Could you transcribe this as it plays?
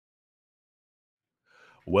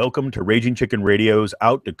Welcome to Raging Chicken Radio's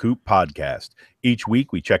Out to Coop podcast. Each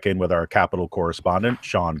week, we check in with our Capitol correspondent,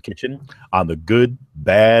 Sean Kitchen, on the good,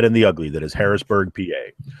 bad, and the ugly that is Harrisburg,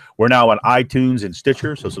 PA. We're now on iTunes and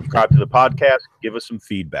Stitcher, so subscribe to the podcast, give us some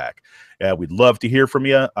feedback. We'd love to hear from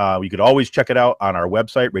you. You could always check it out on our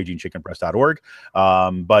website, ragingchickenpress.org,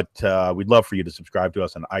 but we'd love for you to subscribe to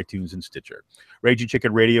us on iTunes and Stitcher. Raging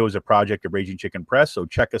Chicken Radio is a project of Raging Chicken Press, so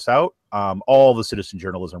check us out. All the citizen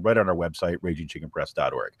journalism right on our website,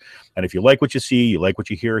 ragingchickenpress.org. And if you like what you see, you like what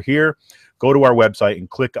you hear here, go to our website and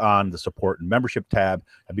click on the support and membership tab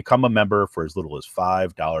and become a member for as little as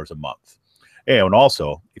 $5 a month. And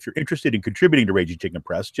also, if you're interested in contributing to Raging Chicken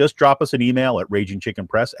Press, just drop us an email at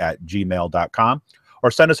ragingchickenpress@gmail.com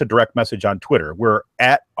or send us a direct message on Twitter. We're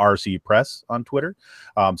at RC Press on Twitter.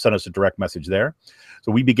 Send us a direct message there.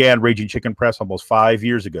 So we began Raging Chicken Press almost 5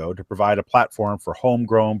 years ago to provide a platform for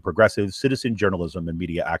homegrown, progressive citizen journalism and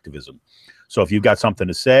media activism. So if you've got something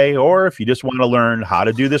to say, or if you just want to learn how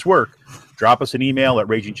to do this work, drop us an email at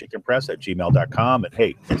ragingchickenpress@gmail.com, and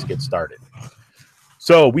hey, let's get started.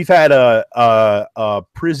 So we've had a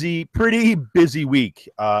pretty busy week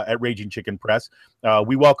at Raging Chicken Press.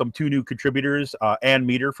 We welcome two new contributors, Ann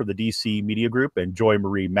Meter from the DC Media Group and Joy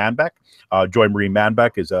Marie Manbeck. Joy Marie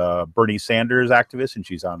Manbeck is a Bernie Sanders activist, and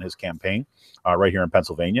she's on his campaign right here in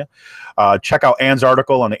Pennsylvania. Check out Ann's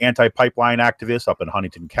article on the anti-pipeline activists up in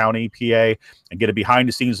Huntington County, PA, and get a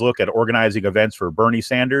behind-the-scenes look at organizing events for Bernie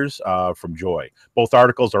Sanders from Joy. Both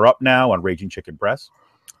articles are up now on Raging Chicken Press.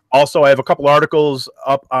 Also, I have a couple articles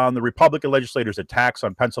up on the Republican legislators' attacks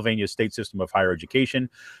on Pennsylvania's state system of higher education.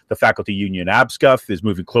 The faculty union ABSCUF is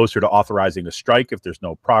moving closer to authorizing a strike if there's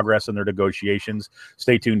no progress in their negotiations.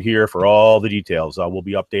 Stay tuned here for all the details. We'll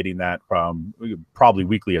be updating that probably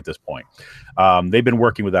weekly at this point. They've been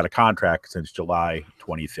working without a contract since July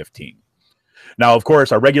 2015. Now, of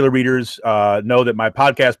course, our regular readers know that my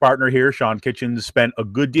podcast partner here, Sean Kitchen, spent a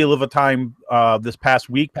good deal of time this past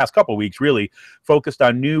couple of weeks, really, focused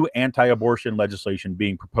on new anti-abortion legislation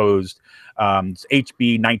being proposed. It's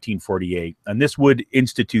HB 1948, and this would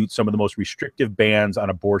institute some of the most restrictive bans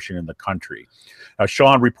on abortion in the country.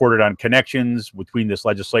 Sean reported on connections between this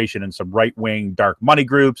legislation and some right-wing dark money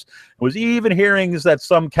groups. There was even hearings that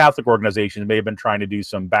some Catholic organizations may have been trying to do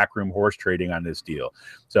some backroom horse trading on this deal.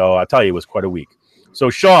 So I'll tell you, it was quite a week. So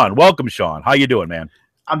Sean, welcome, Sean. How you doing, man?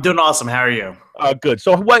 I'm doing awesome. How are you? Good.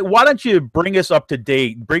 So why don't you bring us up to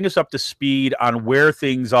date, bring us up to speed on where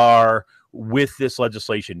things are with this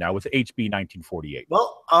legislation now, with HB 1948?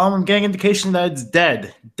 Well, I'm getting indication that it's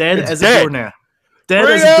dead. Dead It's as dead. a doornail. Dead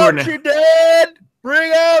Bring as a out doornail. your dead!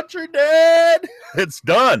 Bring out your dead! It's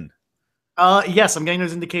done. Yes, I'm getting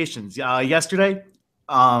those indications. Yesterday,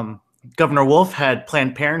 Governor Wolf had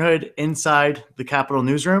Planned Parenthood inside the Capitol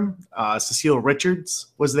newsroom. Cecil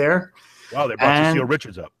Richards was there. Wow, they brought Cecil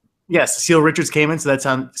Richards up. Yes, Cecil Richards came in, so that's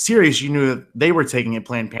on serious. You knew that they were taking it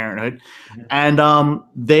Planned Parenthood. And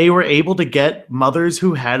they were able to get mothers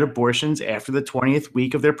who had abortions after the 20th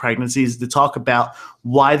week of their pregnancies to talk about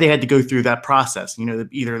why they had to go through that process. You know,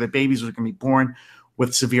 either the babies were going to be born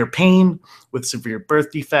with severe pain, with severe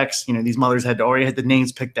birth defects. You know, these mothers already had the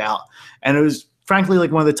names picked out. And it was, frankly,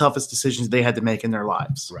 like one of the toughest decisions they had to make in their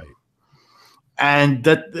lives. Right. And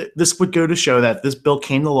that this would go to show that this bill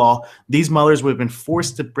came to law. These mothers would have been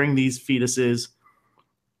forced to bring these fetuses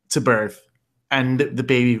to birth and the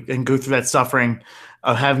baby and go through that suffering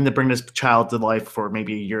of having to bring this child to life for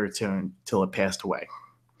maybe a year or two until it passed away.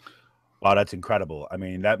 Wow, that's incredible. I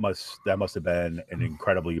mean, that must have been an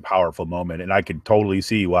incredibly powerful moment, and I can totally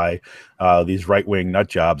see why these right-wing nut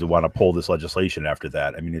jobs would want to pull this legislation after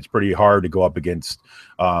that. I mean, it's pretty hard to go up against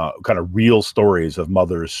kind of real stories of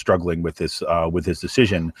mothers struggling with this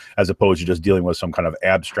decision, as opposed to just dealing with some kind of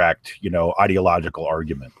abstract, ideological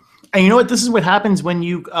argument. And you know what? This is what happens when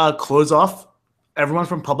you close off everyone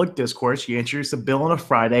from public discourse. You introduce a bill on a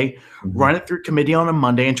Friday, run it through committee on a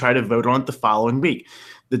Monday, and try to vote on it the following week.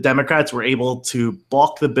 The Democrats were able to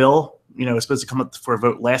balk the bill. You know, it was supposed to come up for a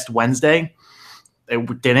vote last Wednesday.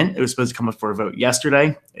 It didn't. It was supposed to come up for a vote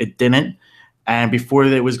yesterday. It didn't. And before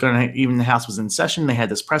it was going to, even the House was in session, they had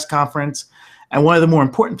this press conference. And one of the more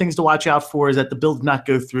important things to watch out for is that the bill did not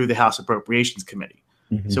go through the House Appropriations Committee.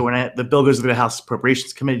 So when the bill goes through the House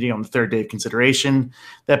Appropriations Committee on the third day of consideration,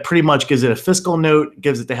 that pretty much gives it a fiscal note,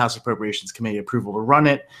 gives it the House Appropriations Committee approval to run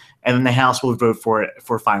it, and then the House will vote for it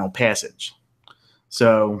for final passage.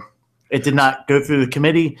 So it did not go through the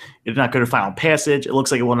committee. It did not go to final passage. It looks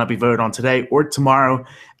like it will not be voted on today or tomorrow.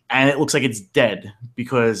 And it looks like it's dead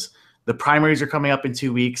because the primaries are coming up in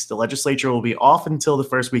 2 weeks. The legislature will be off until the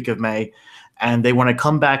first week of May. And they want to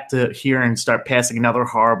come back to here and start passing another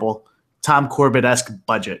horrible Tom Corbett-esque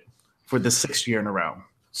budget for the 6th year in a row.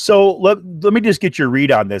 So let me just get your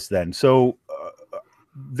read on this then. So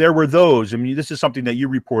there were those, I mean, this is something that you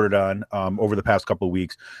reported on over the past couple of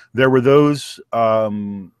weeks. There were those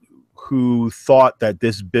who thought that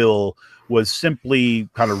this bill was simply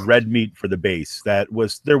kind of red meat for the base. There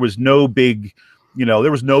was no big,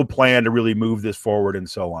 there was no plan to really move this forward and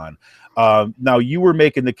so on. Now you were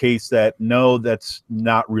making the case that no, that's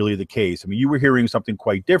not really the case. I mean, you were hearing something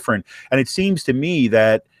quite different. And it seems to me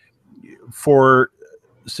that for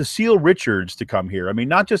Cecil Richards to come here, I mean,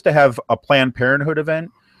 not just to have a Planned Parenthood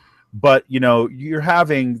event, but, you're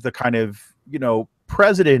having the kind of,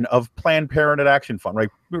 president of Planned Parenthood Action Fund, right?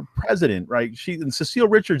 President, right? And Cecil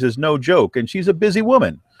Richards is no joke, and she's a busy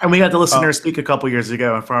woman. And we had to listen to her speak a couple years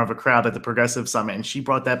ago in front of a crowd at the Progressive Summit, and she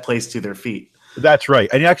brought that place to their feet. That's right.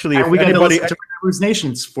 And actually, and we got to listen to Roots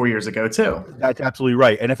Nations 4 years ago, too. That's absolutely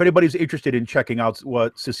right. And if anybody's interested in checking out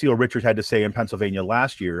what Cecil Richards had to say in Pennsylvania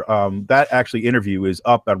last year, that actually interview is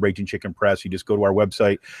up on Raging Chicken Press. You just go to our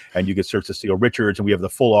website and you can search Cecil Richards, and we have the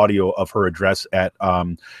full audio of her address at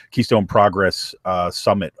Keystone Progress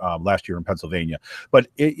Summit last year in Pennsylvania. But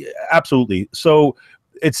absolutely. So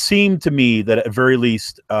it seemed to me that at very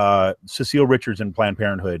least Cecil Richards and Planned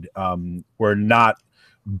Parenthood were not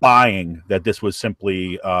buying that this was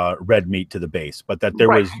simply red meat to the base, but that there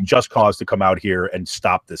was just cause to come out here and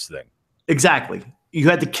stop this thing. Exactly. You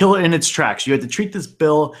had to kill it in its tracks. You had to treat this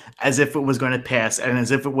bill as if it was going to pass and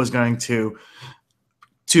as if it was going to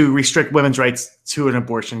restrict women's rights to an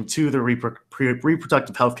abortion, to the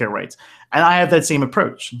reproductive health care rights. And I have that same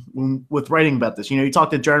approach with writing about this. You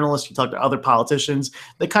talk to journalists, you talk to other politicians,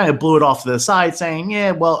 they kind of blew it off to the side saying,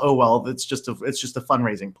 yeah, well, it's just a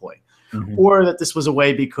fundraising ploy. Mm-hmm. Or that this was a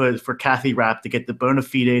way for Kathy Rapp to get the bona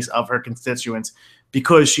fides of her constituents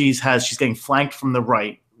because she's getting flanked from the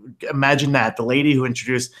right. Imagine that, the lady who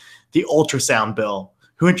introduced the ultrasound bill,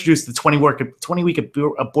 who introduced the 20-week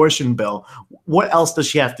abortion bill. What else does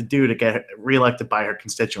she have to do to get reelected by her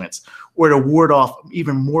constituents, or to ward off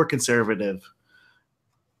even more conservative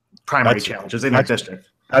primary challenges in her district?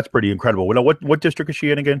 That's pretty incredible. What district is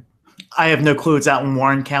she in again? I have no clue. It's out in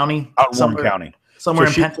Warren County. Warren County. Somewhere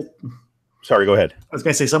in Pennsylvania. Sorry, go ahead. I was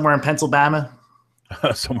going to say somewhere in Pennsylvania.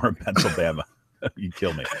 Somewhere in Pennsylvania. You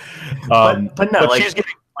kill me. But no, she's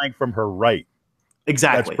getting flanked from her right.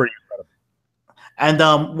 Exactly. That's pretty incredible.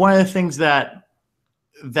 And one of the things that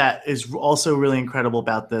is also really incredible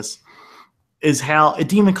about this is how it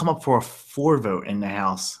didn't even come up for a floor vote in the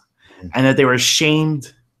House, and that they were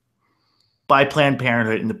shamed by Planned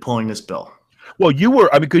Parenthood into pulling this bill. Well,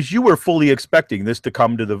 because you were fully expecting this to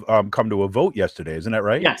come to a vote yesterday, isn't that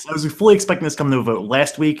right? Yes, I was fully expecting this to come to a vote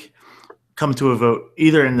last week. Come to a vote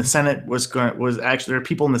either in the Senate was actually, there are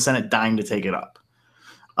people in the Senate dying to take it up.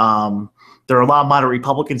 There are a lot of moderate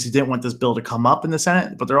Republicans who didn't want this bill to come up in the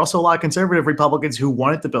Senate, but there are also a lot of conservative Republicans who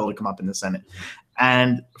wanted the bill to come up in the Senate.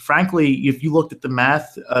 And frankly, if you looked at the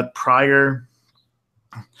math prior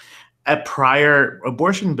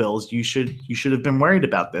abortion bills, you should have been worried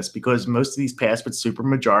about this, because most of these passed with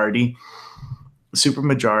supermajority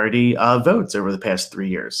votes over the past 3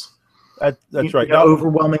 years. That's right.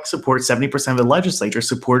 Overwhelming support. 70% of the legislature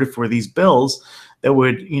supported for these bills that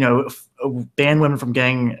would, ban women from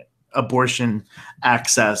getting abortion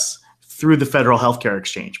access through the federal healthcare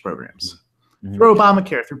exchange programs, through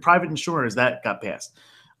Obamacare, through private insurers. That got passed.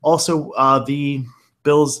 Also, the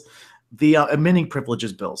bills, the admitting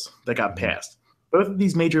privileges bills that got passed. Both of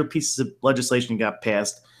these major pieces of legislation got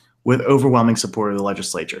passed with overwhelming support of the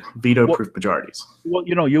legislature, veto-proof majorities. Well,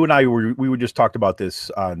 you and I we just talked about this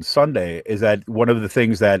on Sunday. Is that one of the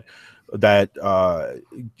things that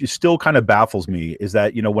still kind of baffles me is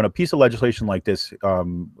that when a piece of legislation like this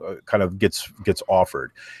kind of gets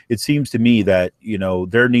offered, it seems to me that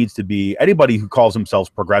there needs to be anybody who calls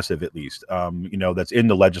themselves progressive, at least that's in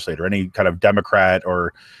the legislature, any kind of Democrat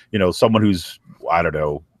or someone who's, I don't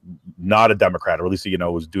know, not a Democrat, or at least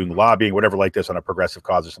was doing lobbying, whatever like this on a progressive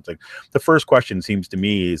cause or something. The first question seems to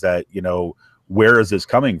me is that where is this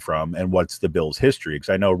coming from, and what's the bill's history? Because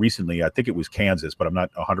I know recently, I think it was Kansas, but I'm not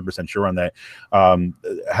 100% sure on that,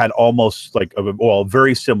 had almost like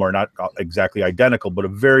very similar, not exactly identical, but a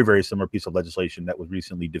very, very similar piece of legislation that was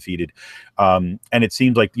recently defeated. And it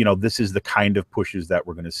seems like this is the kind of pushes that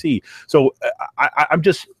we're going to see. So I'm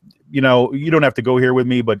just you don't have to go here with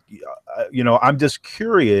me, but I'm just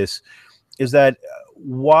curious, is that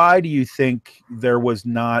why do you think there was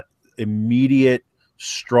not immediate,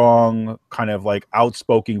 strong, kind of like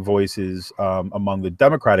outspoken voices among the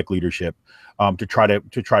Democratic leadership to try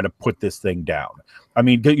to put this thing down? I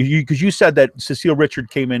mean, because you said that Cecil Richard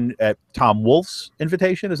came in at Tom Wolf's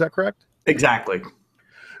invitation, is that correct? Exactly.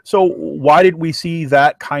 So why did we see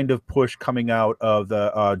that kind of push coming out of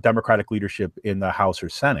the Democratic leadership in the House or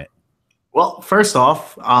Senate? Well, first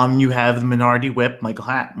off, you have the minority whip, Mike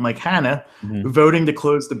Hanna, voting to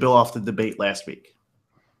close the bill off the debate last week.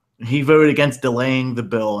 He voted against delaying the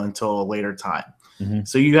bill until a later time.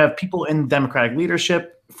 So you have people in Democratic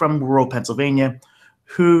leadership from rural Pennsylvania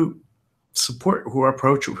who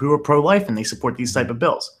are pro-life, and they support these type of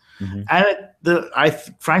bills. And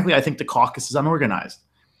frankly, I think the caucus is unorganized.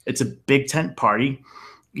 It's a big tent party.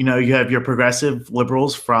 You know, you have your progressive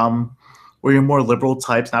liberals or your more liberal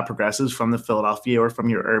types, not progressives, from the Philadelphia or from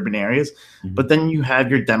your urban areas. But then you have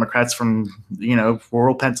your Democrats from,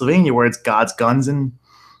 rural Pennsylvania, where it's God's guns and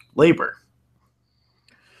labor.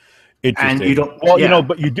 Interesting. And you don't,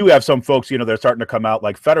 but you do have some folks, they're starting to come out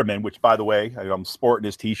like Fetterman, which, by the way, I'm sporting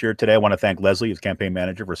his T-shirt today. I want to thank Leslie, his campaign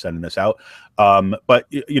manager, for sending this out. But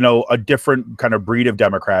a different kind of breed of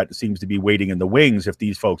Democrat seems to be waiting in the wings if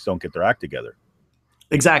these folks don't get their act together.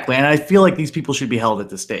 Exactly. And I feel like these people should be held at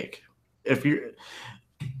the stake.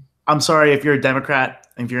 I'm sorry, if you're a Democrat,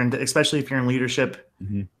 especially if you're in leadership,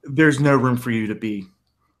 there's no room for you to be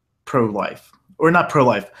pro-life, or not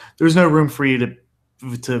pro-life. There's no room for you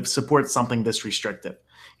to support something this restrictive,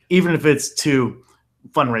 even if it's to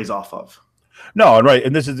fundraise off of. No, right.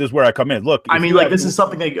 And this is where I come in. Look, this is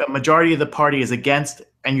something that a majority of the party is against,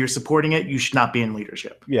 and you're supporting it. You should not be in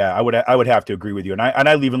leadership. Yeah, I would have to agree with you. And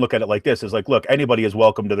I even look at it like this: is like, look, anybody is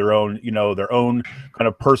welcome to their own kind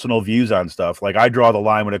of personal views on stuff. Like, I draw the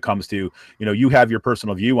line when it comes to, you have your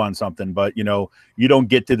personal view on something, but you don't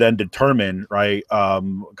get to then determine, right,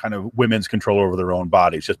 kind of women's control over their own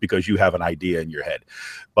bodies just because you have an idea in your head.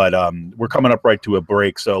 But we're coming up right to a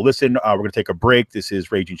break. So listen, we're going to take a break. This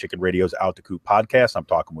is Raging Chicken Radio's Out the Coop podcast. I'm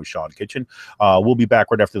talking with Sean Kitchen. We'll be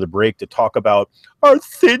back right after the break to talk about our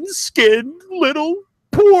thin-skinned, little,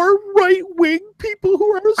 poor, right-wing people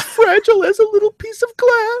who are as fragile as a little piece of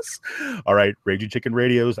glass. All right, Raging Chicken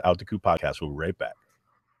Radio's Out the Coop podcast. We'll be right back.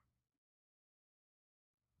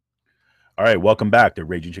 All right, welcome back to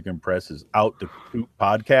Raging Chicken Press's Out the Coop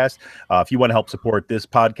podcast. If you want to help support this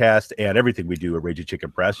podcast and everything we do at Raging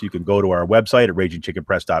Chicken Press, you can go to our website at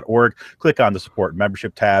ragingchickenpress.org, click on the support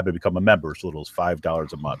membership tab, and become a member as little as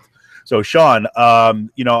 $5 a month. So, Sean,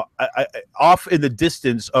 off in the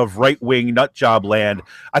distance of right-wing nut job land,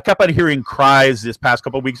 I kept on hearing cries this past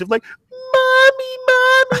couple of weeks of like, "Mommy,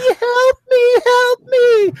 help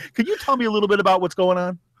me! Can you tell me a little bit about what's going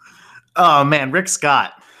on?" Oh man, Rick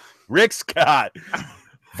Scott,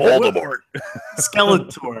 Voldemort,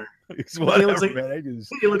 Skeletor. Whatever,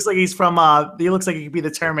 he looks like he's from. He looks like he could be the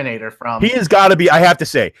Terminator from. He has got to be. I have to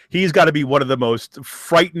say, he's got to be one of the most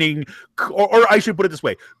frightening, or I should put it this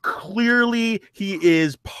way: clearly, he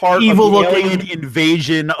is part of the alien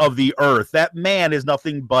invasion of the Earth. That man is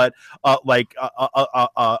nothing but like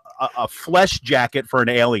a flesh jacket for an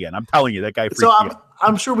alien. I'm telling you, that guy. So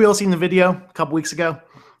I'm sure we all seen the video a couple weeks ago.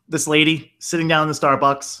 This lady sitting down in the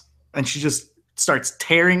Starbucks, and she just starts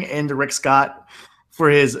tearing into Rick Scott for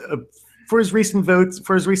his recent votes,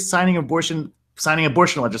 for his recent signing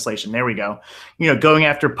abortion legislation. There we go. Going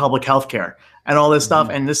after public health care and all this stuff.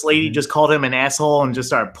 And this lady just called him an asshole and just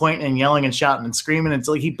started pointing and yelling and shouting and screaming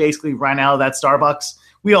until he basically ran out of that Starbucks.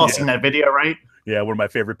 We all seen that video, right? Yeah, one of my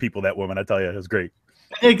favorite people, that woman. I tell you, it was great.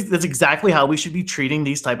 That's exactly how we should be treating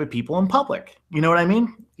these type of people in public. You know what I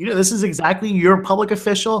mean? This is exactly your public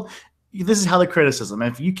official. This is how the criticism.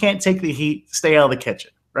 If you can't take the heat, stay out of the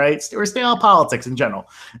kitchen, right? Or stay out of politics in general.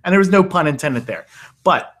 And there was no pun intended there.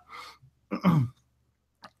 But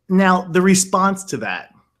now the response to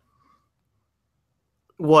that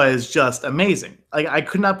was just amazing. Like, I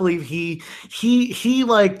could not believe he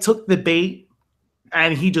like took the bait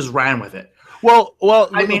and he just ran with it. Well,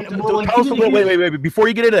 I mean, wait. Before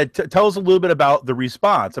you get into that, tell us a little bit about the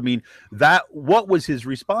response. I mean, what was his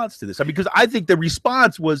response to this? Because I think the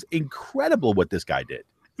response was incredible what this guy did.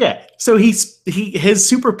 Yeah. So his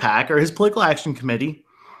super PAC, or his political action committee,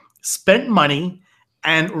 spent money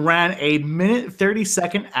and ran a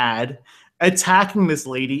 30-second ad attacking this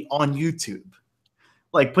lady on YouTube.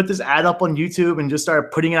 Like, put this ad up on YouTube and just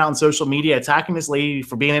started putting it out on social media, attacking this lady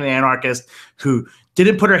for being an anarchist who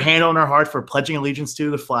didn't put her hand on her heart for pledging allegiance to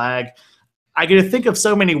the flag. I get to think of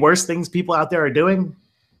so many worse things people out there are doing,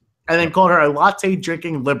 and then called her a latte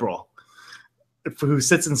drinking liberal who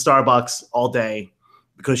sits in Starbucks all day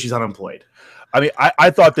because she's unemployed. I mean,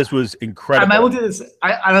 I thought this was incredible. And I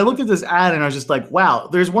looked at this ad and I was just like, wow,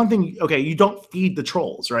 there's one thing. Okay, you don't feed the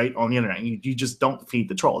trolls, right, on the internet. You just don't feed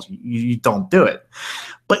the trolls. You don't do it.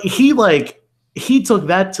 But he took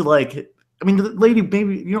that to like I mean, the lady,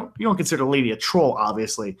 maybe you don't consider the lady a troll,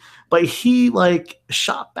 obviously, but he like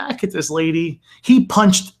shot back at this lady. He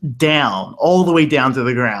punched down all the way down to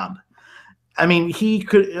the ground. I mean,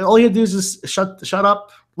 all he had to do is just shut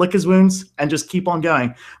up, lick his wounds, and just keep on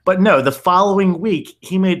going. But no, the following week,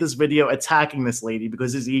 he made this video attacking this lady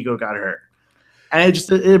because his ego got hurt. And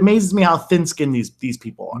it amazes me how thin-skinned these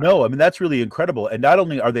people are. No, I mean, that's really incredible. And not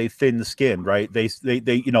only are they thin-skinned, right?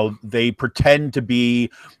 They pretend to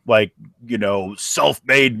be like,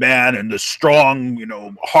 self-made man and the strong,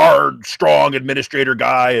 hard, strong administrator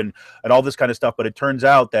guy and all this kind of stuff. But it turns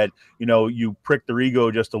out that, you prick their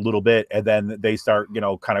ego just a little bit and then they start,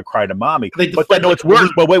 kind of cry to mommy. But then what's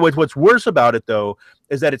worse, what's worse about it though,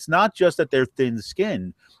 is that it's not just that they're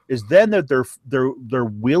thin-skinned, is then that they're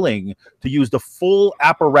willing to use the full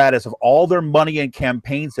apparatus of all their money and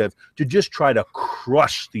campaigns to just try to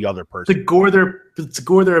crush the other person, to gore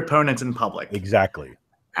their opponents in public. Exactly.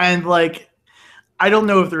 And like, I don't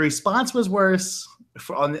know if the response was worse.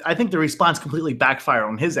 I think the response completely backfired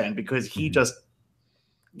on his end because you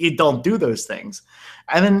don't do those things.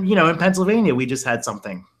 And then in Pennsylvania we just had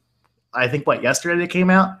something. I think yesterday that came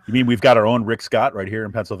out. You mean we've got our own Rick Scott right here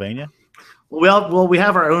in Pennsylvania? Well, we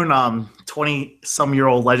have our own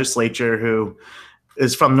 20-some-year-old legislature who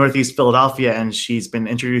is from Northeast Philadelphia, and she's been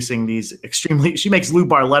introducing these she makes Lou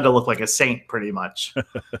Barletta look like a saint, pretty much.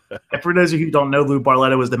 And for those of you who don't know, Lou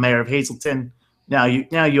Barletta was the mayor of Hazleton, now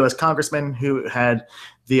U.S. congressman who had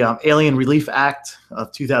the Alien Relief Act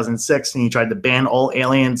of 2006, and he tried to ban all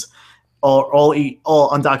aliens, all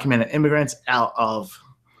undocumented immigrants out of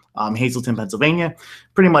Hazleton, Pennsylvania.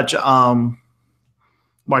 Pretty much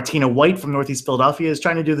Martina White from Northeast Philadelphia is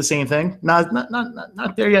trying to do the same thing.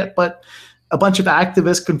 Not there yet, but a bunch of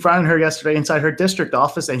activists confronted her yesterday inside her district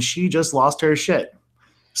office, and she just lost her shit.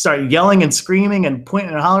 Started yelling and screaming and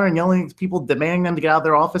pointing and hollering, yelling at people, demanding them to get out of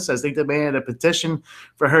their office as they demanded a petition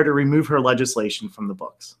for her to remove her legislation from the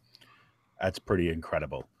books. That's pretty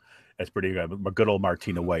incredible. That's pretty good. Good old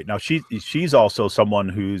Martina White. Now she's also someone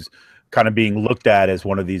who's kind of being looked at as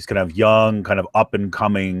one of these kind of young, kind of up and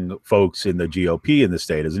coming folks in the GOP in the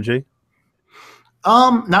state, isn't she?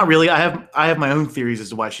 Not really. I have my own theories as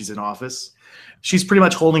to why she's in office. She's pretty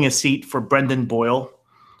much holding a seat for Brendan Boyle,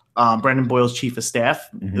 Brendan Boyle's chief of staff.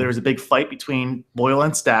 Mm-hmm. There was a big fight between Boyle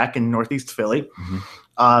and Stack in Northeast Philly.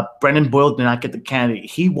 Mm-hmm. Brendan Boyle did not get the candidate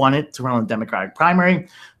he wanted to run on the Democratic primary.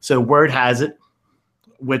 So word has it,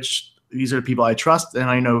 which these are the people I trust and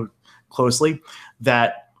I know closely,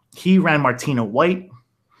 that he ran Martina White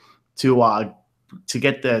to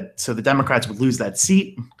get so the Democrats would lose that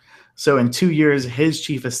seat. So in 2 years, his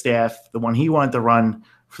chief of staff, the one he wanted to run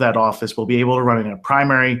for that office, will be able to run in a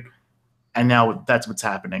primary. And now that's what's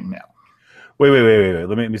happening now. Wait.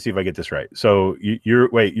 Let me see if I get this right. So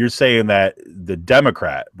you're saying that the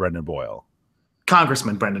Democrat, Brendan Boyle,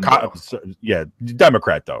 Congressman Brendan Boyle. Yeah,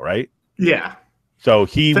 Democrat though, right? Yeah. So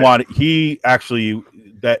he was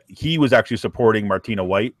actually supporting Martina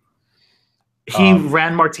White. He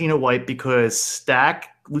ran Martina White because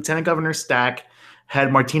Lieutenant Governor Stack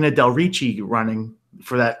had Martina Del Ricci running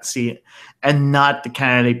for that seat and not the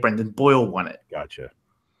candidate Brendan Boyle wanted. Gotcha.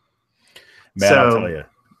 Man, so,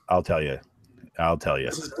 I'll tell you.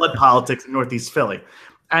 This is blood politics in Northeast Philly.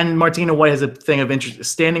 And Martina White has a thing of interest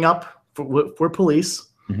standing up for police.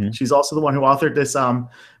 Mm-hmm. She's also the one who authored this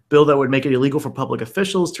bill that would make it illegal for public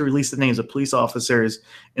officials to release the names of police officers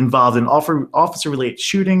involved in officer-related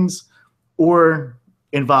shootings or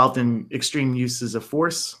involved in extreme uses of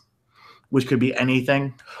force, which could be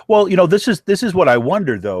anything. Well, this is what I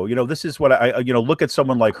wonder, though. This is what I look at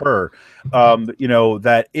someone like her,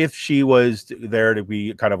 that if she was there to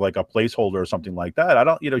be kind of like a placeholder or something like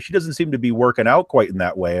that, she doesn't seem to be working out quite in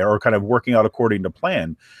that way or kind of working out according to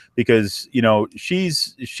plan, because,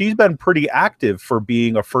 she's been pretty active for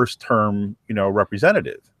being a first term,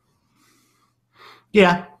 representative.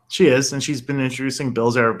 Yeah, she is. And she's been introducing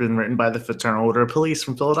bills that have been written by the Fraternal Order of Police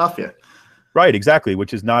from Philadelphia. Right, exactly,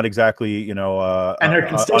 which is not exactly, and her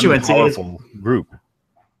constituency group.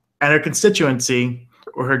 And her constituency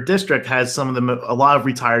or her district has a lot of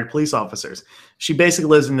retired police officers. She basically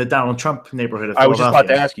lives in the Donald Trump neighborhood of Philadelphia. I was just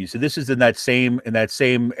about to ask you. So this is in that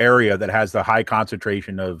same area that has the high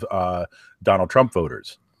concentration of Donald Trump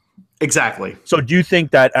voters. Exactly. So do you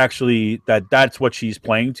think that actually that's what she's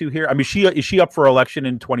playing to here? I mean, is she up for election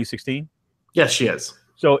in 2016? Yes, she is.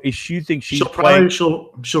 So is you think she'll win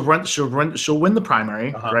the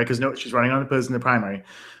primary, right? Because she's running unopposed in the primary,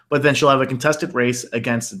 but then she'll have a contested race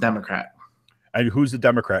against the Democrat. And who's the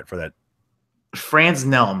Democrat for that? Franz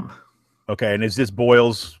Nelm. Okay, and is this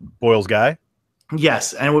Boyle's guy?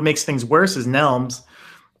 Yes, and what makes things worse is Nelms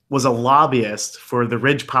was a lobbyist for the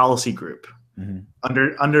Ridge Policy Group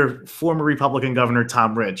under former Republican Governor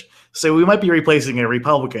Tom Ridge. So we might be replacing a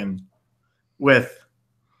Republican with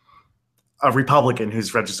a Republican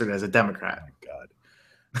who's registered as a Democrat. Oh, God.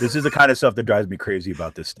 This is the kind of stuff that drives me crazy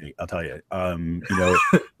about this state. I'll tell you,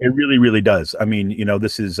 it really, really does. I mean,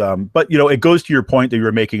 this is, but it goes to your point that you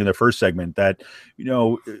were making in the first segment that,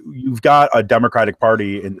 you've got a Democratic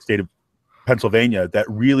Party in the state of Pennsylvania that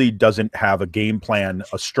really doesn't have a game plan,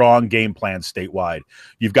 a strong game plan statewide.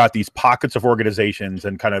 You've got these pockets of organizations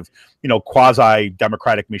and kind of, quasi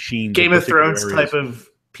Democratic machines. Game of Thrones type of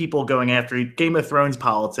people going after Game of Thrones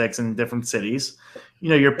politics in different cities.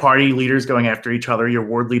 Your party leaders going after each other, your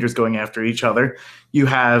ward leaders going after each other. You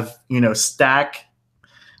have, the Stack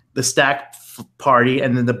party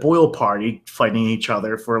and then the Boyle party fighting each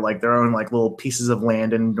other for like their own like little pieces of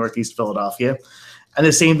land in Northeast Philadelphia. And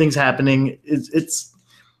the same thing's happening.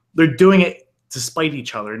 They're doing it to spite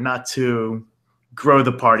each other, not to grow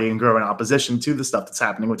the party and grow in opposition to the stuff that's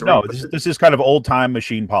happening with the No, this is kind of old time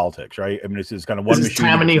machine politics, right? I mean, this is kind of one this machine. Is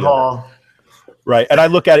Tammany Hall. Right. And I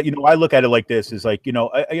look at it, I look at it like this is like, the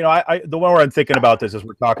one where I'm thinking about this as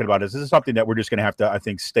we're talking about this is something that we're just going to have to, I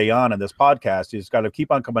think, stay on in this podcast is got to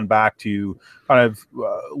keep on coming back to kind of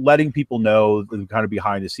letting people know the kind of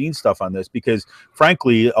behind the scenes stuff on this, because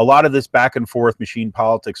frankly, a lot of this back and forth machine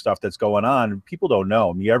politics stuff that's going on, people don't know.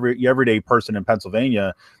 I mean, the everyday person in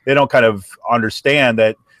Pennsylvania, they don't kind of understand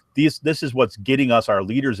that this is what's getting us our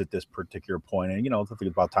leaders at this particular point. And, I think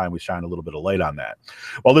it's about time we shine a little bit of light on that.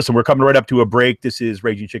 Well, listen, we're coming right up to a break. This is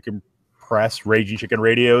Raging Chicken Press, Raging Chicken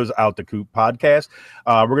Radio's Out the Coop podcast.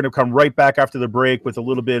 We're going to come right back after the break with a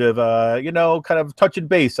little bit of, kind of touching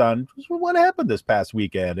base on what happened this past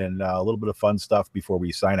weekend and a little bit of fun stuff before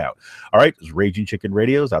we sign out. All right. This is Raging Chicken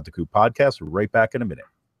Radio's Out the Coop podcast. We're right back in a minute.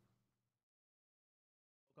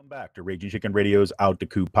 Back to Raging Chicken Radio's Out the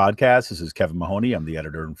Coop podcast. This is Kevin Mahoney. I'm the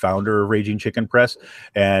editor and founder of Raging Chicken Press.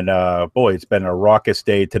 And boy, it's been a raucous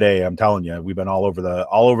day today. I'm telling you, we've been all over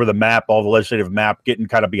the map, all the legislative map, getting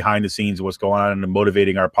kind of behind the scenes of what's going on and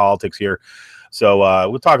motivating our politics here. So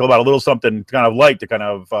we'll talk about a little something kind of light to kind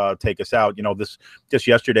of take us out. This just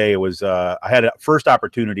yesterday, it was I had a first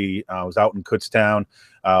opportunity. I was out in Kutztown. It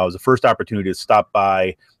was the first opportunity to stop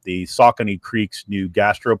by the Saucony Creek's new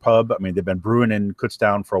Gastropub. I mean, they've been brewing in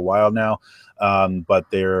Kutztown for a while now, but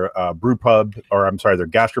their their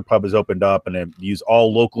Gastropub has opened up, and they use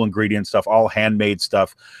all local ingredient stuff, all handmade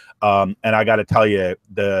stuff. And I got to tell you,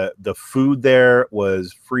 the food there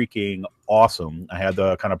was freaking awesome. I had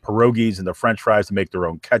the kind of pierogies and the French fries to make their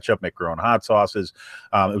own ketchup, make their own hot sauces.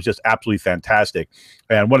 It was just absolutely fantastic.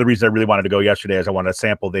 And one of the reasons I really wanted to go yesterday is I wanted to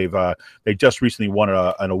sample. They just recently won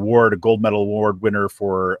an award, a gold medal award winner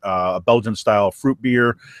for a Belgian style fruit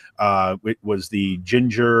beer. It was the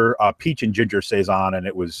ginger, peach and ginger saison, and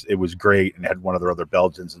it was great, and had one of their other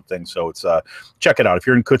Belgians and things. So it's check it out if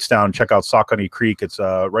you're in Kutztown. Check out Saucony Creek. It's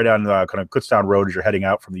right on the kind of Kutztown Road as you're heading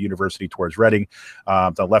out from the university towards Reading.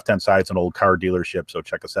 The left hand side, it's an old car dealership, so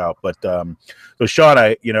check us out. But so Sean,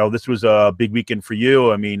 this was a big weekend for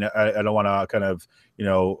you. I mean, I don't want to kind of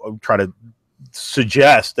try to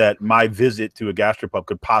suggest that my visit to a Gastropub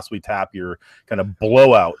could possibly tap your kind of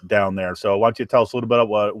blowout down there. So why don't you tell us a little bit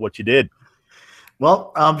about what you did?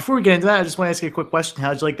 Well, before we get into that, I just want to ask you a quick question.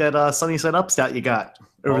 How'd you like that Sunny Side Up stout you got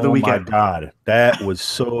over the weekend? Oh my God, that was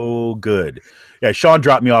so good. Yeah, Sean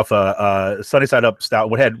dropped me off a Sunny Side Up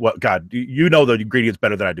stout. God, you know the ingredients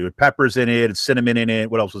better than I do. Peppers in it, cinnamon in it.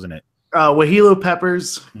 What else was in it? Wahilo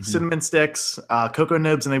peppers, cinnamon sticks, cocoa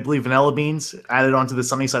nibs, and I believe vanilla beans added onto the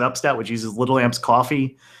Sunny Side Up stout, which uses Little Amps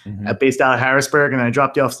coffee based out of Harrisburg. And I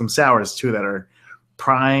dropped you off some sours too that are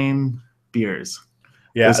prime beers.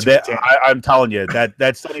 Yeah, I'm telling you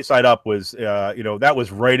that Sunny Side Up was, that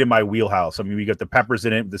was right in my wheelhouse. I mean, we got the peppers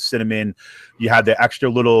in it, the cinnamon. You had the extra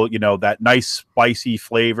little, that nice spicy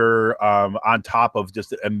flavor on top of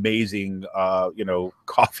just amazing,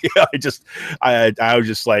 coffee. I was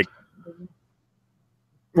just like,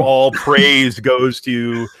 all praise goes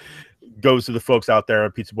to the folks out there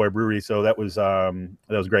at Pizza Boy Brewery. So that was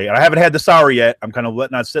great. And I haven't had the sour yet. I'm kind of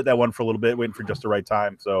letting that sit that one for a little bit, waiting for just the right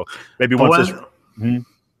time. So maybe once this.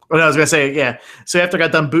 Well, I was gonna say, yeah. So after I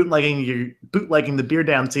got done bootlegging the beer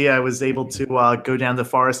down to you, I was able to go down to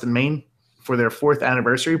Forest and Maine for their 4th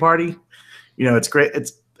anniversary party. It's great.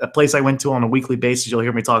 It's a place I went to on a weekly basis. You'll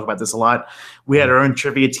hear me talk about this a lot. We had our own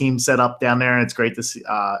trivia team set up down there, and it's great to see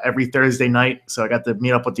every Thursday night. So I got to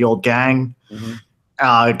meet up with the old gang.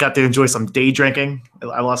 I got to enjoy some day drinking.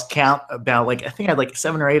 I lost count about I think I had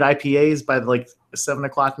 7 or 8 IPAs by 7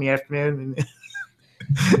 o'clock in the afternoon.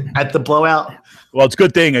 at the blowout. Well, it's a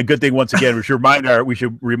good thing. Once again, we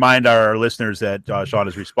should remind our listeners that Sean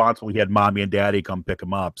is responsible. He had mommy and daddy come pick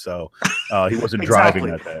him up, so he wasn't driving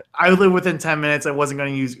at that. I live within 10 minutes. I wasn't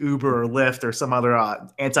going to use Uber or Lyft or some other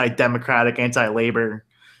anti-democratic, anti-labor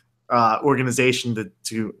organization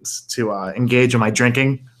to engage in my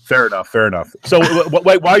drinking. Fair enough. So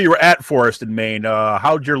while you were at Forest in Maine,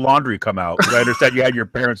 how'd your laundry come out? Because I understand you had your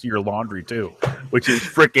parents do your laundry too, which is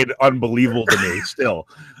freaking unbelievable to me still.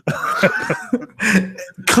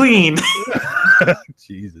 Clean.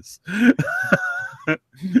 Jesus.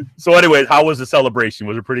 So anyways, how was the celebration?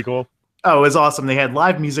 Was it pretty cool? Oh, it was awesome. They had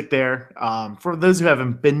live music there. For those who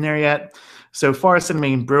haven't been there yet, so Forest and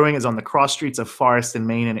Maine Brewing is on the cross streets of Forest and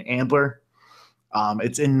Maine and Ambler.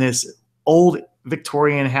 It's in this old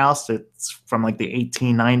Victorian house. It's from like the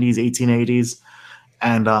 1890s, 1880s.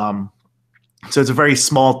 And so it's a very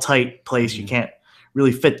small, tight place. You can't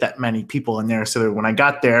really fit that many people in there. So when I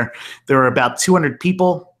got there, there were about 200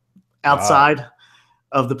 people outside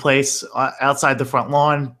of the place, outside the front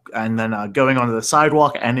lawn, and then going onto the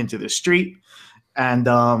sidewalk and into the street. And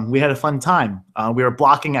we had a fun time. We were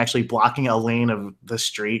blocking a lane of the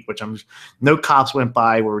street, no cops went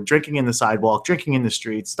by. We were drinking in the sidewalk, drinking in the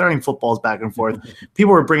streets, throwing footballs back and forth.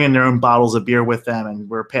 People were bringing their own bottles of beer with them, and we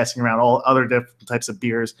were passing around all other different types of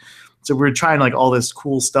beers. So we were trying like all this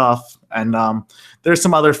cool stuff. And there's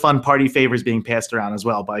some other fun party favors being passed around as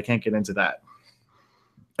well, but I can't get into that.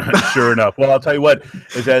 Sure enough. Well, I'll tell you what,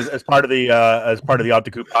 as part of the Out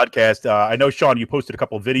the Coop podcast, I know, Sean, you posted a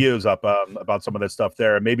couple of videos up about some of that stuff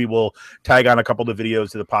there. Maybe we'll tag on a couple of the videos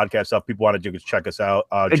to the podcast stuff. People want to check us out.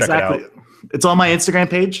 Exactly. Check it out. It's on my Instagram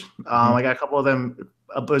page. I got a couple of them.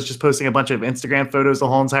 I was just posting a bunch of Instagram photos the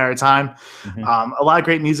whole entire time. A lot of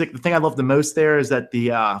great music. The thing I love the most there is that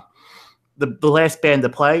the last band to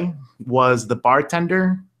play was the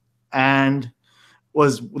bartender, and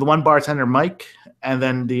was the one bartender, Mike, and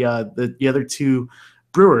then the other two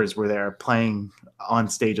brewers were there playing on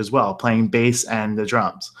stage as well, playing bass and the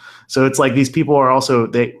drums. So it's like these people are also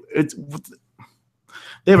they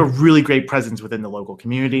have a really great presence within the local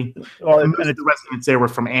community. Well, and the residents there were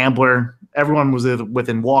from Ambler. Everyone was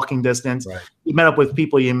within walking distance. Right. You met up with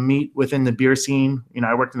people you meet within the beer scene.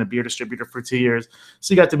 I worked in a beer distributor for 2 years,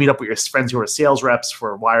 so you got to meet up with your friends who were sales reps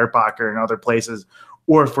for Weyerbacher and other places,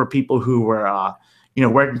 or for people who were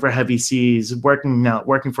working for Heavy Seas,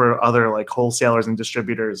 working for other like wholesalers and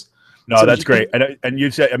distributors. No, so that's great. And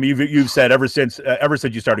you've said, you've said ever since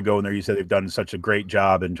you started going there, you said they've done such a great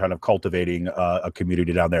job in kind of cultivating a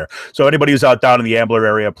community down there. So anybody who's out down in the Ambler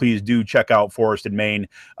area, please do check out Forest in Maine.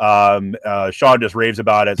 Sean just raves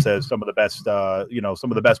about it, says some of the best,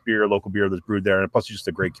 some of the best beer, local beer that's brewed there. And plus it's just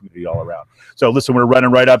a great community all around. So listen, we're running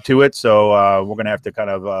right up to it. So we're going to have to kind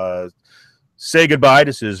of, say goodbye.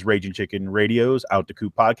 This is Raging Chicken Radio's Out the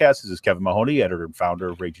Coop podcast. This is Kevin Mahoney, editor and founder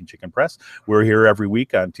of Raging Chicken Press. We're here every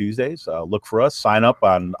week on Tuesdays. Look for us. Sign up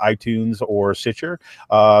on iTunes or Stitcher,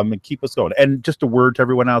 and keep us going. And just a word to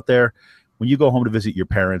everyone out there: when you go home to visit your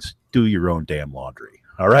parents, do your own damn laundry.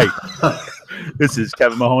 All right. This is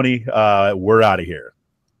Kevin Mahoney. We're out of here.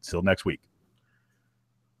 Till next week.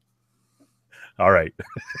 All right.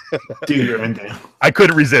 Do your own damn. I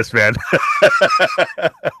couldn't resist, man.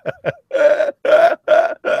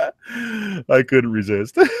 I couldn't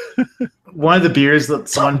resist. One of the beers that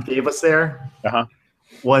someone gave us there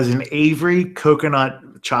was an Avery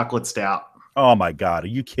coconut chocolate stout. Oh my God. Are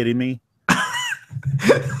you kidding me?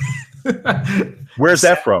 Where's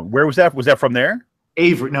that from? Where was that? Was that from there?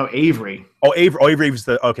 Avery. No, Avery. Oh, Avery. Oh, Avery was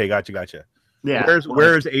the, okay. Gotcha. Yeah.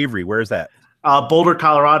 Where's Avery? Where's that? Boulder,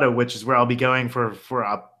 Colorado, which is where I'll be going for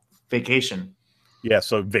a vacation. Yeah.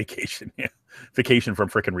 So vacation. Yeah. Vacation from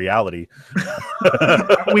freaking reality.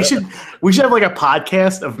 we should have like a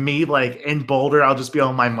podcast of me like in Boulder. I'll just be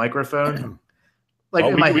on my microphone.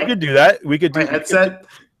 Like we could do that. We could do my headset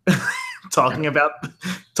talking about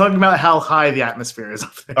how high the atmosphere is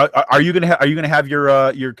up there. Are you gonna have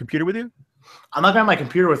your computer with you? I'm not gonna have my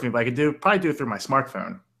computer with me, but I could probably do it through my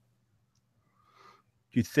smartphone.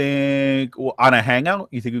 Do you think on a Hangout?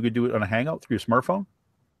 You think you could do it on a Hangout through your smartphone?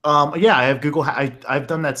 Yeah, I have Google. I've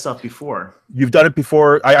done that stuff before. You've done it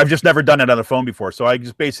before. I've just never done it on a phone before. So I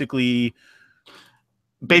just basically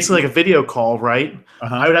like a video call, right?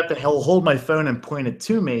 I would have to hold my phone and point it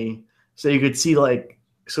to me so you could see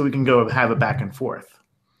so we can go have a back and forth.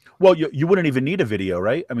 Well, you wouldn't even need a video,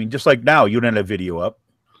 right? I mean, just like now, you don't have a video up.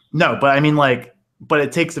 No, but I mean, but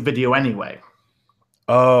it takes the video anyway.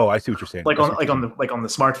 Oh, I see what you're saying. Like on the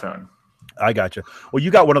smartphone. I gotcha. Well, you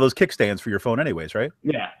got one of those kickstands for your phone anyways, right?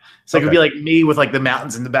 Yeah. So it could be like me with like the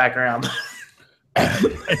mountains in the background.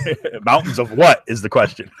 Mountains of what is the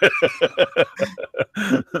question?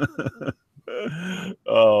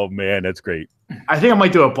 Oh man, that's great. I think I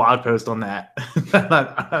might do a blog post on that.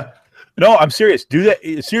 No, I'm serious. Do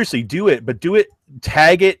that. Seriously, do it, but do it.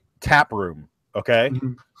 Tag it tap room. Okay.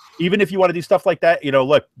 Mhm. Even if you want to do stuff like that,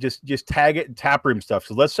 look, just tag it and tap room stuff.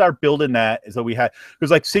 So let's start building that. So we had,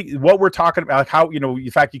 because like, see what we're talking about, like how,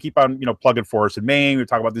 in fact, you keep on, plugging Forest and Maine. We're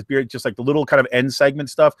talking about this beer, just like the little kind of end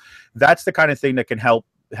segment stuff. That's the kind of thing that can help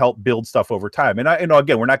build stuff over time. And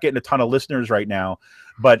again, we're not getting a ton of listeners right now,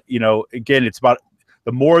 but again, it's about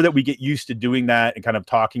the more that we get used to doing that and kind of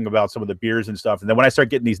talking about some of the beers and stuff. And then when I start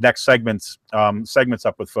getting these next segments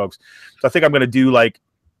up with folks, so I think I'm going to do like,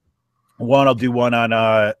 I'll do one on.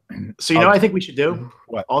 So I think we should do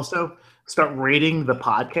what? Also start rating the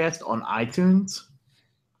podcast on iTunes.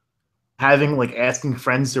 Having like asking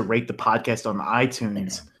friends to rate the podcast on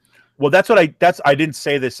iTunes. Well, that's what I didn't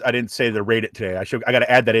say this. I didn't say to rate it today. I got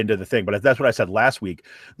to add that into the thing, but that's what I said last week.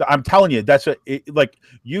 I'm telling you, that's like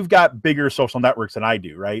you've got bigger social networks than I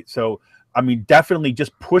do, right? So I mean, definitely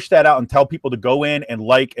just push that out and tell people to go in and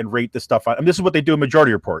like and rate this stuff. This is what they do in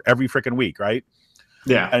Majority Report every freaking week, right?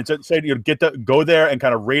 Yeah, and so say go there and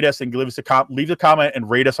kind of rate us and leave us leave a comment and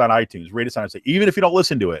rate us on iTunes. Rate us on iTunes, even if you don't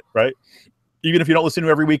listen to it, right? Even if you don't listen to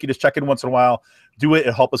it every week, you just check in once in a while. Do it.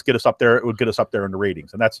 It'll help us get us up there. It would get us up there in the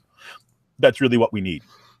ratings, and that's really what we need.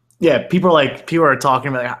 Yeah, people are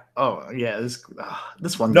talking about like, oh yeah,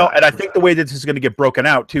 this one. No, and I think the way that this is going to get broken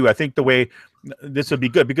out too. I think the way this would be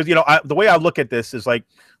good because the way I look at this is like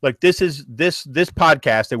this is this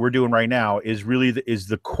podcast that we're doing right now is really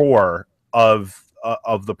the core of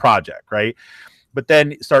the project, right? But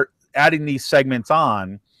then start adding these segments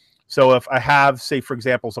on. So if I have, say, for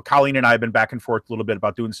example, so Colleen and I have been back and forth a little bit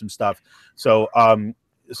about doing some stuff. So I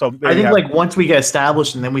think like once we get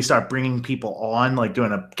established and then we start bringing people on, like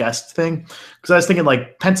doing a guest thing, because I was thinking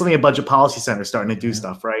like Pennsylvania Budget Policy Center is starting to do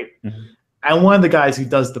stuff, right? Mm-hmm. And one of the guys who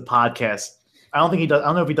does the podcast, I don't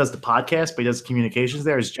know if he does the podcast, but he does communications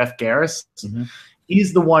there, is Jeff Garris. Mm-hmm.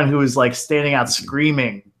 He's the one who is like standing out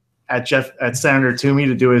screaming at Senator Toomey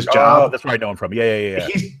to do his job. Oh, that's where I know him from. Yeah.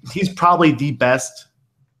 He's probably the best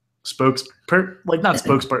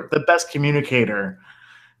the best communicator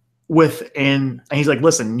within. And he's like,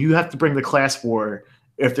 listen, you have to bring the class for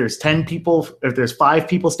if there's 10 people, if there's 5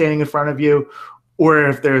 people standing in front of you, or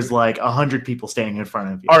if there's like 100 people standing in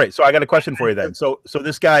front of you. All right, so I got a question for you then. So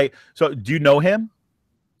this guy, so do you know him?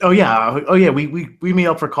 Oh yeah. We meet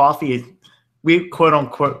up for coffee. We quote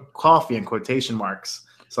unquote coffee in quotation marks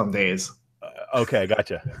some days. Okay,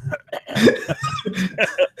 gotcha.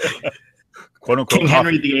 Quote unquote King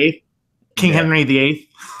Henry VIII. Henry VIII.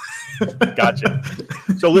 Gotcha.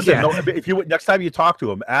 So listen, if you next time you talk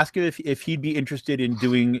to him, ask him if he'd be interested in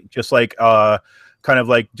doing just like kind of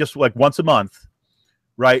like just like once a month,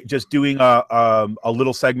 right? Just doing a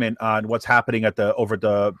little segment on what's happening over at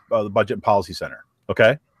the Budget and Policy Center.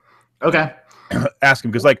 Okay. Ask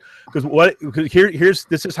him because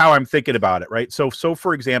this is how I'm thinking about it, right? So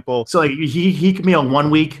for example, so like he could be on 1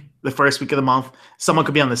 week, the first week of the month. Someone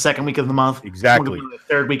could be on the second week of the month. Exactly. Someone could be on the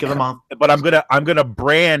third week of the month. But I'm gonna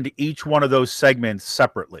brand each one of those segments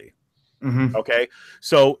separately. Mm-hmm. Okay.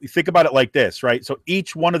 So think about it like this, right? So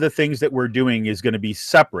each one of the things that we're doing is going to be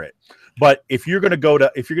separate. But if you're going to go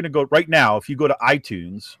right now, if you go to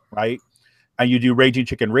iTunes, right? And you do Raging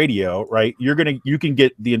Chicken Radio, right? You'll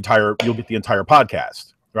get the entire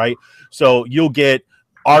podcast, right? So you'll get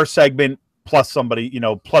our segment plus somebody,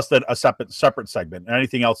 plus then a separate segment and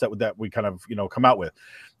anything else that we kind of, come out with.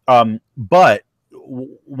 But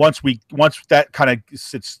once that kind of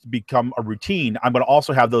become a routine, I'm going to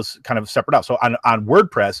also have those kind of separate out. So on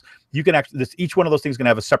WordPress, you can actually, each one of those things is going to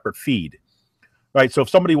have a separate feed. Right. So if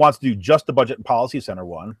somebody wants to do just the Budget and Policy Center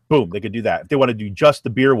one, boom, they could do that. If they want to do just the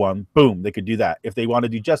beer one, boom, they could do that. If they want to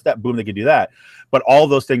do just that, boom, they could do that. But all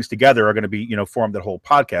those things together are going to be, form that whole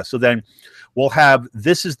podcast. So then we'll have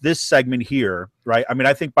this segment here, right? I mean,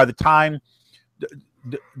 I think by the time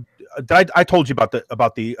I told you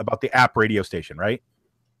about the app radio station, right?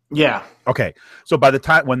 Yeah. Okay. So by the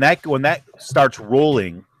time when that starts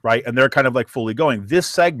rolling, right, and they're kind of like fully going, this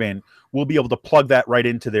segment we'll be able to plug that right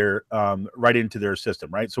into their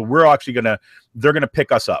system, right? So we're actually they're gonna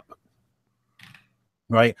pick us up,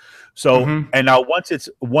 right? So and now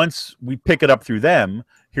once we pick it up through them,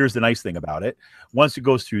 here's the nice thing about it: once it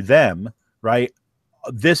goes through them, right,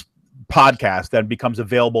 this podcast then becomes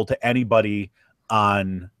available to anybody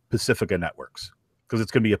on Pacifica Networks because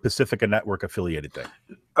it's gonna be a Pacifica Network affiliated thing.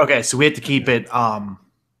 Okay, so we have to keep it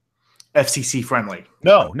FCC friendly.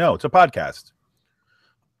 No, it's a podcast.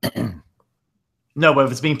 No, but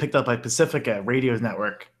if it's being picked up by Pacifica Radio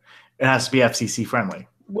Network, It has to be FCC friendly.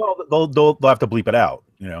 Well, they'll have to bleep it out,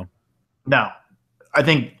 No, I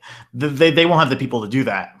think they won't have the people to do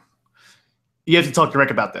that. You have to talk to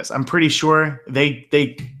Rick about this. I'm pretty sure they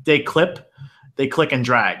click and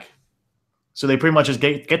drag. So they pretty much just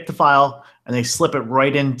get the file and they slip it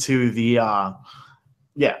right into the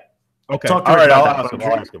yeah. Okay. All right. I'll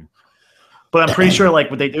ask them. But I'm pretty sure like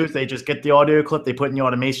what they do is they just get the audio clip, they put in the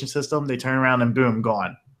automation system, they turn around and boom,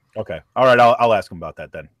 gone. Okay. All right. I'll ask them about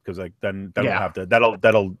that then, because like then we'll have to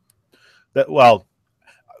well,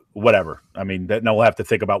 whatever. I mean, then we'll have to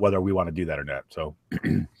think about whether we want to do that or not. So.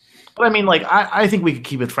 But I mean, like I think we could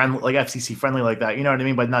keep it friendly, like FCC friendly, like that. You know what I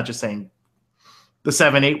mean? But not just saying the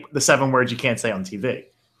 7 words you can't say on TV.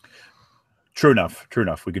 True enough.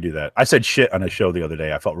 We could do that. I said shit on a show the other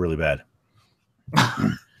day. I felt really bad.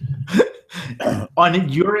 On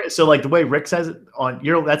your, so like the way Rick says it on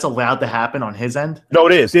your, that's allowed to happen on his end. No,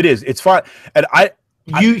 it is. It's fine. And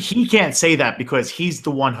he can't say that because he's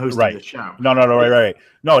the one hosting the show. No, right.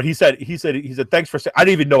 No, he said thanks for saying. I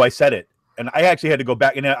didn't even know I said it, and I actually had to go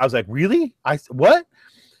back and I was like, really? What?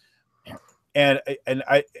 And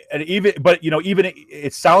even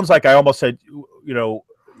it sounds like I almost said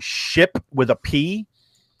ship with a P,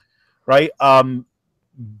 right?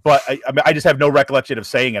 But I just have no recollection of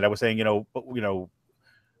saying it. I was saying, I don't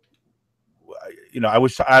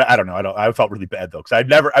know. I felt really bad though. Cause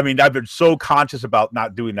I've been so conscious about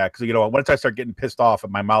not doing that. Cause once I start getting pissed off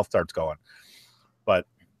and my mouth starts going, but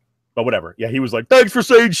whatever. Yeah. He was like, thanks for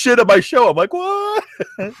saying shit on my show. I'm like, what?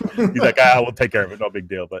 He's like, we'll take care of it. No big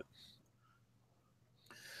deal. But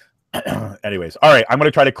anyways, all right. I'm going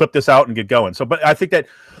to try to clip this out and get going. So, but I think that,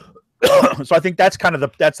 so I think that's kind of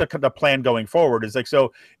the plan going forward is like,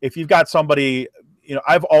 so if you've got somebody,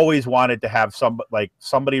 I've always wanted to have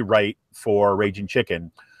somebody write for Raging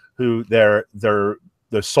Chicken who their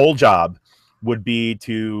sole job would be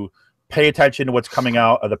to pay attention to what's coming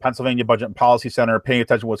out of the Pennsylvania Budget and Policy Center, paying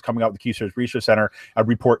attention to what's coming out of the Q Research Center, and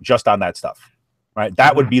report just on that stuff, right?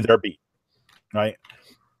 That would be their beat, right?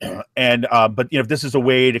 And but if this is a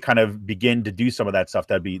way to kind of begin to do some of that stuff,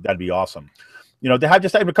 that'd be awesome. To have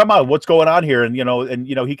just come out, what's going on here, and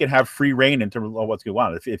he can have free reign in terms of what's going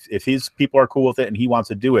on. If his people are cool with it and he wants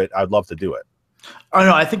to do it, I'd love to do it. Oh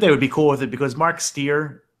no, I think they would be cool with it because Mark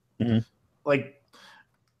Steer, like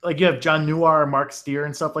you have John Newar, Mark Steer,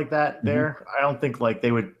 and stuff like that. There, I don't think like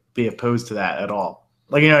they would be opposed to that at all.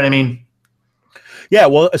 Like, you know what I mean? Yeah,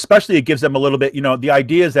 well, especially it gives them a little bit, the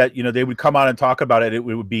idea is that, they would come on and talk about it. It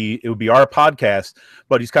would be our podcast,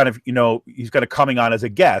 but he's kind of coming on as a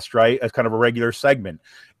guest, right? As kind of a regular segment.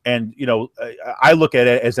 And, I look at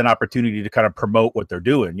it as an opportunity to kind of promote what they're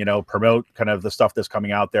doing, promote kind of the stuff that's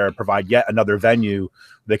coming out there, provide yet another venue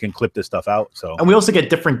they can clip this stuff out. So, and we also get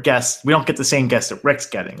different guests. We don't get the same guests that Rick's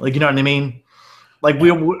getting. Like, you know what I mean? Like I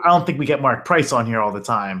don't think we get Mark Price on here all the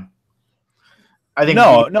time. I think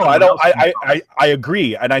no, I don't. I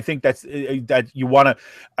agree, and I think that you want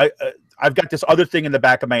to. I've got this other thing in the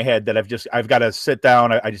back of my head that I've got to sit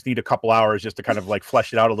down. I just need a couple hours just to kind of like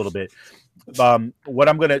flesh it out a little bit.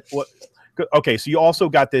 Okay, so you also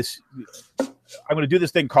got this. I'm going to do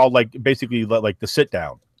this thing called basically the sit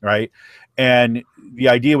down, right? And the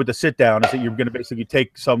idea with the sit down is that you're going to basically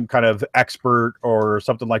take some kind of expert or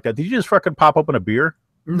something like that. Did you just fucking pop open a beer?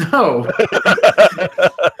 No.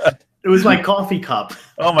 It was my coffee cup.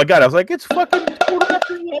 Oh my God. I was like, it's fucking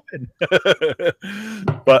 11.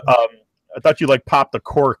 But I thought you popped the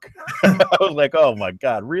cork. I was like, oh my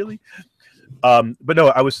God, really? But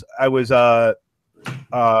no,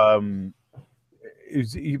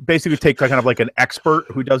 you basically take kind of like an expert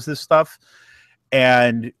who does this stuff,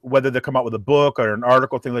 and whether they come out with a book or an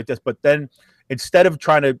article, thing like this, but then instead of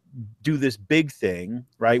trying to do this big thing,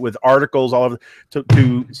 right, with articles all over,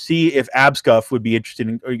 to see if ABSCUF would be interested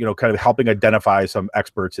in, kind of helping identify some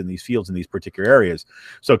experts in these fields, in these particular areas.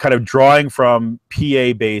 So kind of drawing from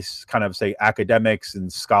PA-based kind of, say, academics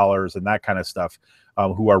and scholars and that kind of stuff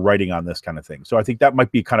who are writing on this kind of thing. So I think that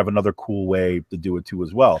might be kind of another cool way to do it too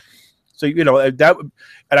as well. So, and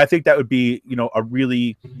I think that would be, a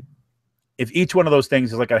really... If each one of those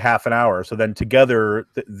things is like a half an hour, so then together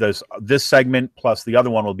this segment plus the other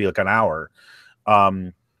one will be like an hour.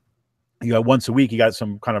 Once a week, you got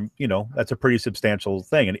some kind of, that's a pretty substantial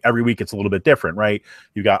thing. And every week it's a little bit different, right?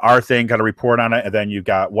 You got our thing, kind of report on it. And then you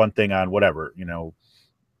got one thing on whatever,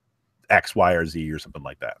 X, Y, or Z or something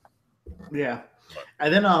like that. Yeah.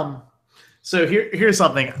 And then, so here's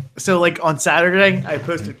something. So like on Saturday, I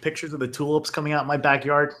posted pictures of the tulips coming out in my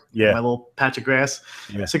backyard. Yeah. My little patch of grass.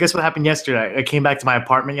 Yeah. So guess what happened yesterday? I came back to my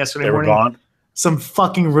apartment yesterday morning. They were gone? Some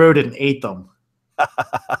fucking rodent ate them.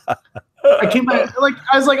 I came back, like,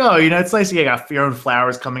 I was like, oh, you know, it's nice you got your own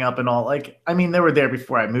flowers coming up and all. Like, I mean, they were there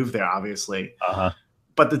before I moved there, obviously.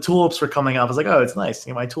 But the tulips were coming up. I was like, oh, it's nice.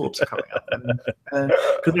 You know, my tulips are coming up. And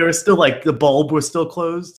because they were still, like, the bulb was still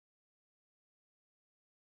closed.